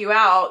check you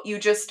out, you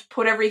just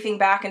put everything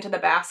back into the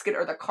basket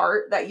or the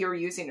cart that you're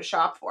using to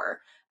shop for.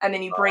 And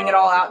then you bring it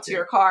all out to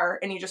your car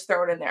and you just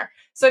throw it in there.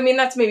 So, I mean,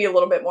 that's maybe a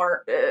little bit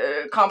more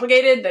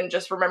complicated than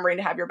just remembering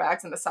to have your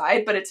bags on the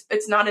side, but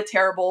it's not a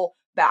terrible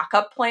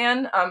backup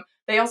plan.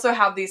 They also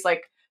have these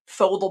like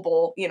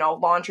foldable,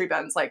 laundry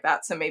bins like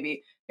that. So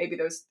maybe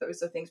those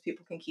are things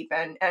people can keep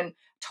in. And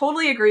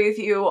totally agree with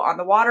you on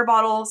the water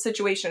bottle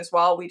situation as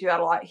well. We do that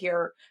a lot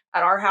here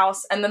at our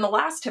house. And then the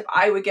last tip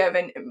I would give,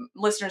 and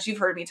listeners, you've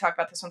heard me talk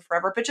about this one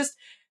forever, but just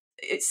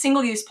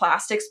single-use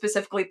plastic,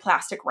 specifically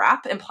plastic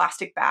wrap and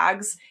plastic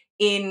bags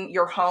in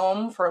your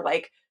home for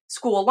like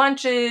school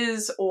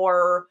lunches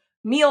or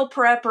meal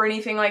prep or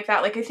anything like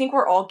that. Like, I think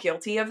we're all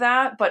guilty of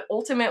that. But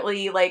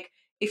ultimately, like,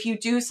 if you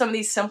do some of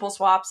these simple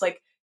swaps,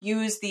 like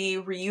use the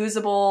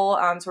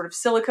reusable sort of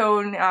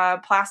silicone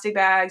plastic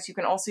bags, you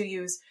can also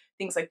use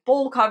things like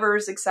bowl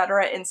covers,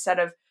 etc., instead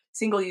of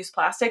single-use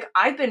plastic.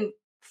 I've been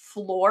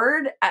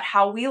floored at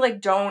how we like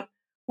don't,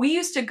 we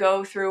used to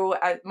go through,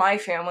 my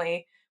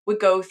family would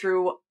go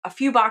through a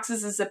few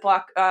boxes of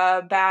Ziploc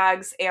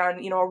bags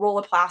and, a roll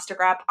of plastic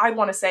wrap. I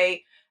want to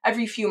say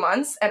every few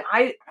months. And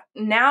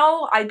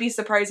I'd be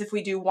surprised if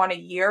we do one a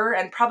year,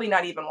 and probably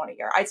not even one a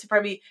year. I'd say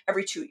probably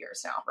every 2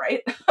 years now,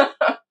 right?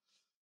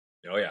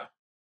 Oh yeah.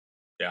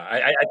 Yeah.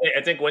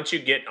 I think once you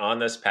get on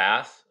this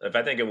path, if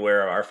I think of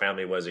where our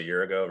family was a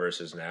year ago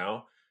versus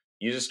now,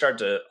 you just start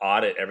to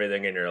audit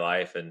everything in your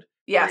life and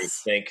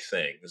Yes. rethink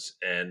things.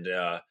 And,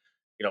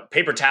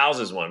 paper towels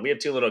is one. We have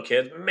two little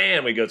kids.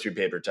 Man, we go through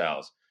paper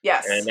towels.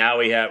 And Yes. now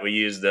we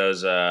use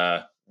those,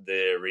 the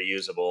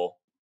reusable,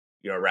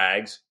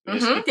 rags. We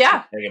just keep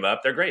Yeah. hang them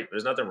up. They're great.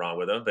 There's nothing wrong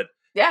with them, but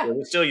Yeah.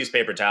 we still use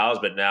paper towels.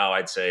 But now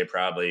I'd say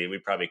we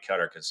probably cut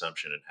our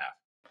consumption in half.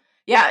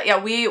 Yeah.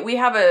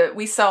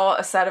 We sell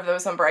a set of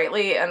those on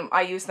Brightly, and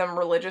I use them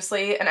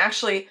religiously. And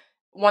actually,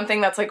 one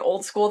thing that's like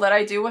old school that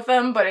I do with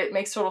them, but it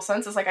makes total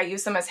sense, is like I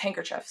use them as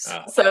handkerchiefs.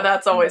 So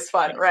that's always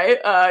fun, right?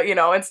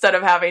 Instead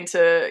of having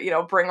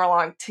to, bring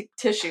along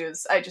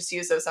tissues, I just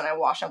use those and I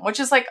wash them, which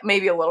is like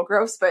maybe a little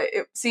gross, but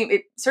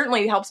it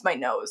certainly helps my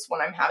nose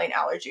when I'm having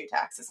allergy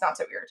attacks. It's not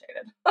so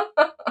irritated.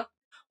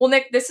 Well,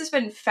 Nick, this has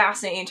been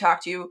fascinating to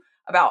talk to you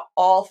about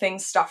all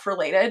things stuff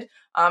related.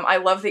 I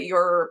love that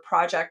your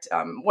project,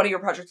 one of your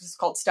projects is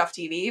called Stuff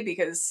TV,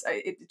 because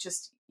it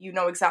just,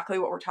 exactly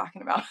what we're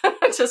talking about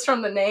just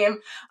from the name.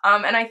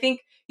 And I think,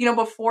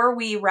 before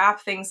we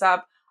wrap things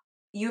up,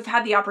 you've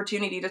had the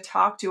opportunity to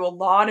talk to a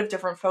lot of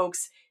different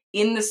folks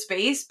in the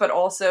space, but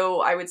also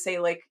I would say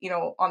like,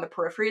 on the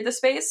periphery of the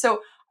space.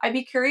 So I'd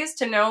be curious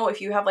to know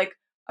if you have like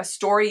a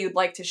story you'd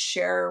like to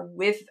share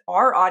with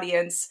our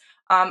audience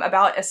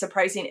about a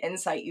surprising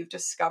insight you've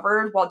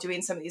discovered while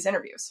doing some of these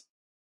interviews.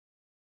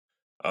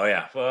 Oh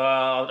yeah.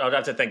 Well, I'll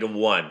have to think of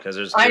one,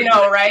 because I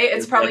know, right?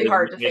 It's probably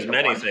hard to there's think of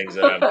many one. things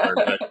that I've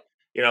learned. But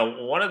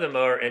one of the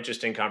more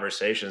interesting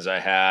conversations I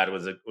had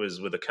was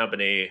with a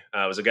company.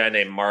 It was a guy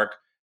named Mark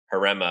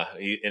Harema,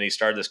 and he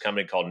started this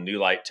company called New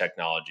Light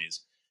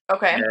Technologies.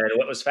 Okay. And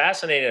what was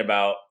fascinating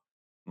about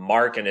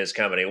Mark and his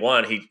company,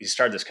 one, he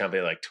started this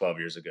company like 12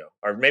 years ago,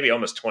 or maybe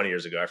almost 20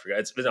 years ago. I forgot.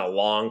 It's been a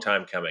long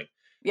time coming.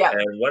 Yeah.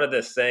 And one of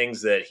the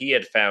things that he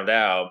had found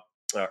out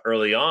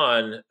early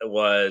on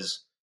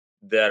was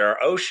that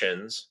our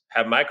oceans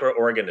have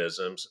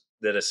microorganisms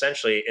that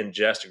essentially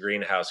ingest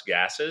greenhouse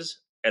gases,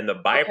 and the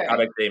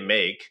byproduct they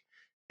make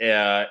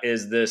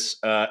is this.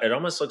 It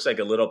almost looks like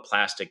a little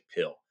plastic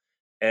pill.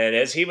 And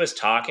as he was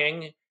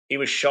talking, he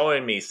was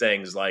showing me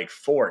things like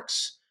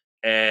forks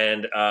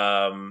and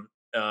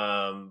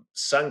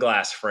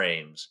sunglass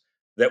frames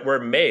that were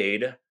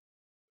made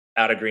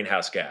out of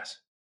greenhouse gas.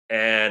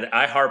 And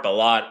I harp a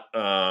lot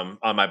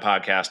on my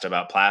podcast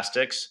about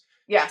plastics.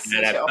 Yes,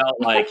 And me I too. felt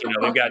like,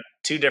 we've got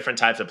two different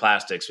types of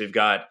plastics. We've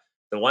got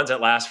the ones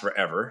that last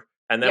forever,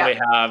 and then we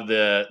have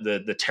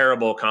the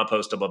terrible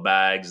compostable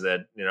bags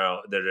that,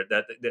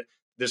 that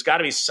there's got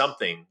to be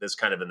something that's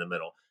kind of in the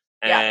middle.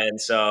 And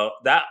so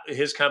that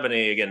his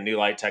company, again, New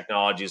Light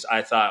Technologies,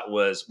 I thought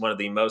was one of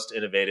the most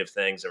innovative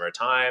things of our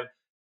time.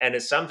 And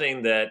it's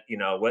something that,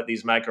 what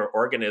these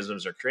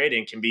microorganisms are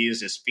creating can be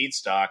used as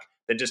feedstock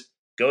that just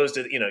goes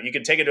to, you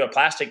can take it to a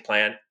plastic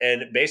plant,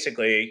 and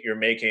basically you're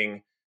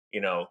making,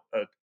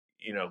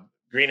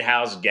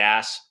 greenhouse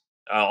gas,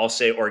 I'll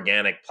say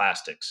organic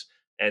plastics.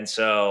 And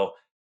so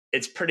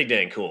it's pretty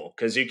dang cool,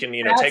 because you can,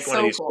 take one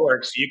of these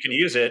forks, you can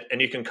use it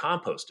and you can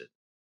compost it.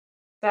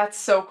 That's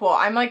so cool.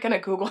 I'm like going to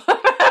Google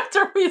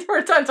after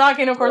we're done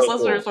talking. Of course,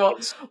 listeners,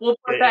 we'll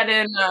put that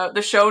in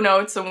the show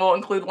notes, and we'll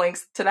include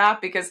links to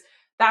that, because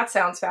that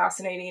sounds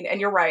fascinating.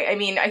 And you're right. I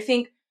mean, I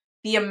think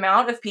the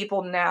amount of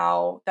people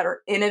now that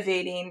are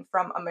innovating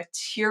from a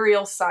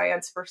material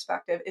science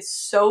perspective is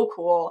so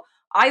cool.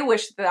 I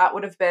wish that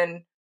would have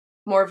been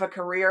more of a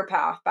career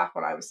path back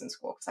when I was in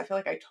school, because I feel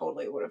like I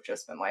totally would have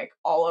just been like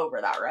all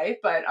over that, right?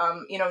 But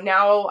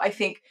now I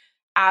think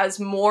as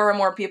more and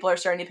more people are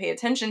starting to pay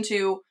attention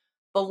to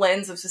the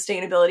lens of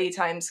sustainability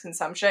times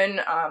consumption,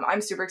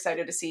 I'm super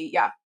excited to see,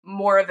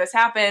 more of this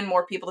happen,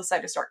 more people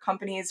decide to start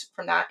companies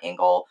from that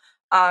angle,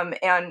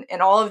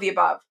 and all of the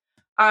above.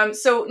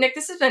 So Nick,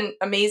 this has been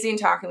amazing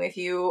talking with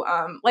you.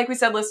 Like we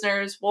said,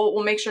 listeners,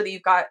 we'll make sure that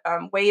you've got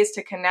ways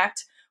to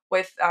connect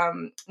with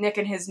Nick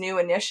and his new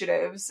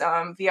initiatives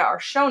via our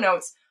show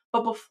notes.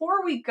 But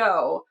before we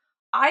go,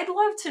 I'd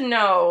love to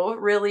know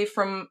really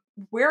from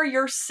where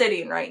you're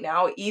sitting right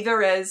now,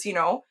 either as,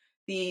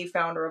 the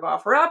founder of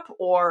OfferUp,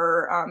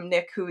 or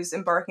Nick, who's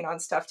embarking on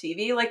Stuff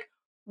TV, like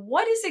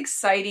what is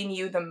exciting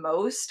you the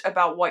most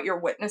about what you're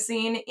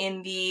witnessing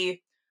in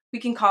we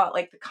can call it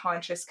like the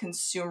conscious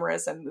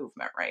consumerism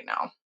movement right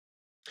now?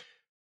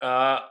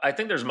 I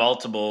think there's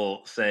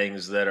multiple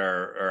things that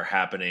are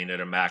happening at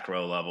a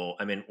macro level.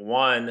 I mean,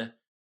 one,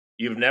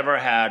 you've never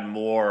had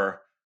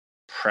more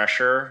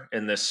pressure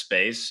in this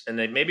space, and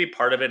then maybe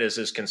part of it is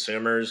as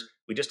consumers,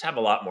 we just have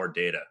a lot more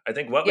data. I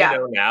think what we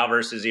know now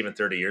versus even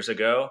 30 years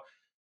ago,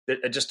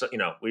 just,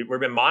 we've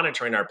been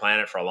monitoring our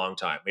planet for a long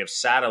time. We have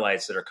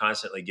satellites that are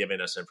constantly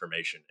giving us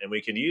information, and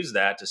we can use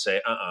that to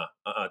say,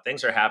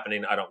 things are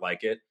happening. I don't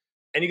like it.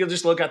 And you can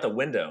just look out the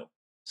window.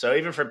 So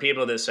even for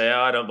people that say, oh,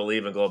 I don't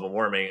believe in global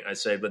warming, I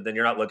say, but then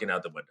you're not looking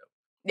out the window.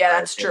 Yeah, Right?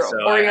 that's And true.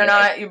 so Or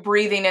you're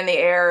breathing in the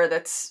air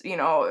that's,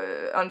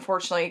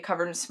 unfortunately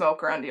covered in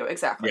smoke around you.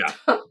 Exactly. Yeah.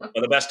 Well,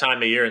 the best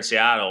time of year in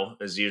Seattle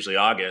is usually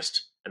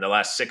August. In the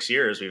last 6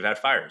 years, we've had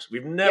fires.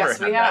 We've never Yes,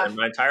 had we that have. in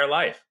my entire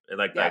life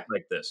like Yeah. that,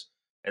 like this.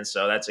 And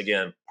so that's,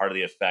 again, part of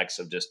the effects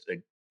of just,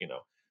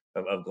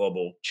 of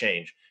global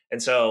change.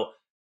 And so,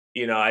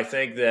 I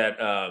think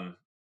that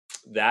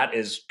that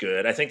is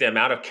good. I think the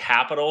amount of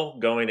capital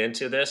going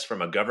into this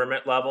from a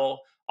government level,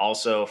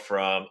 also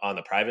from on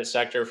the private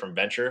sector, from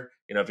venture,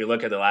 if you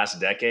look at the last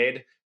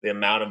decade, the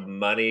amount of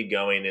money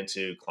going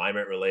into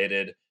climate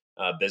related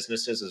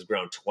businesses has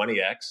grown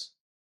 20x,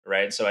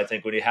 right? So I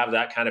think when you have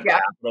that kind of Yeah.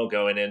 capital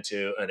going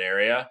into an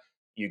area,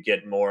 you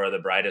get more of the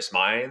brightest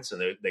minds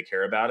and they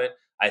care about it.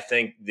 I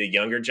think the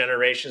younger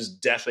generations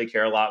definitely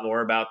care a lot more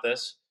about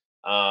this.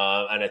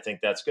 And I think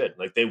that's good.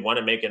 Like they want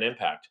to make an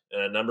impact.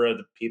 And a number of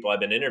the people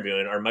I've been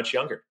interviewing are much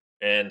younger.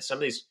 And some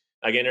of these,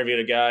 I interviewed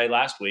a guy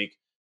last week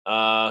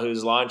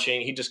who's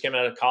launching. He just came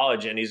out of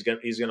college and he's going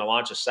to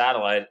launch a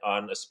satellite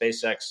on a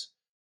SpaceX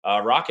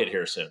rocket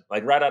here soon,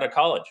 like right out of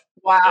college.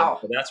 And Wow.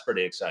 so that's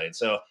pretty exciting.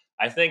 So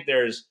I think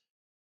there's,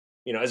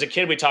 as a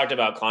kid, we talked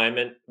about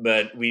climate,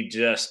 but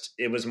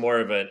it was more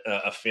of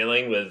a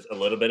feeling with a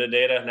little bit of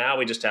data. Now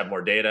we just have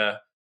more data,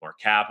 more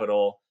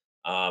capital.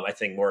 I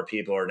think more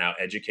people are now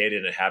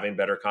educated and having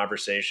better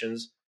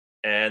conversations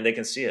and they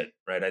can see it,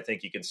 right? I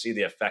think you can see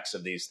the effects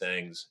of these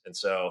things. And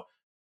so,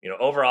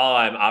 overall,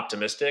 I'm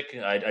optimistic.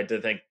 I do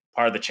think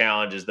part of the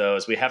challenge is though,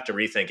 is we have to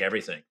rethink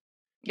everything.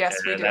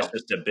 Yes, we And do. that's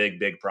just a big,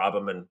 big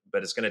problem.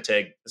 But it's going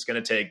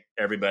to take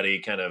everybody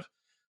kind of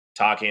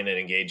talking and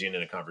engaging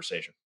in a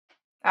conversation.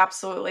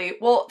 Absolutely.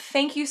 Well,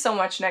 thank you so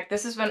much, Nick.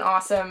 This has been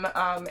awesome,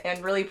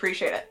 and really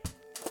appreciate it.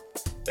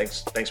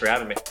 Thanks for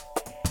having me.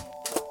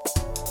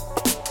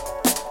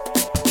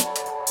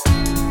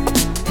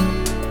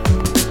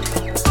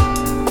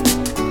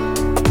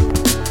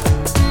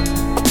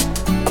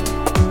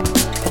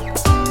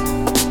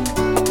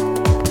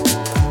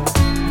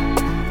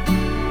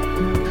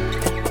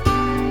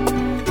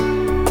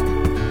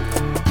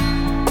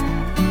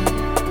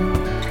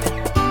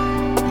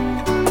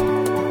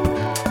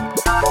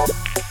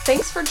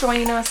 Thanks for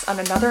joining us on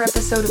another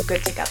episode of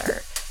Good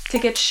Together. To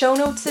get show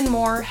notes and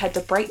more, head to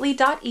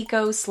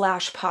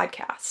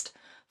brightly.eco/podcast.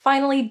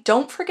 Finally,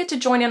 don't forget to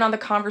join in on the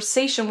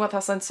conversation with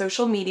us on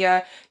social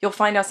media. You'll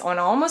find us on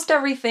almost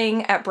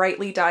everything at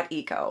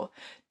brightly.eco.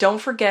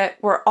 Don't forget,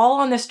 we're all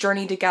on this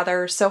journey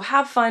together, so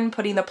have fun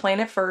putting the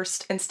planet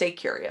first and stay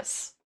curious.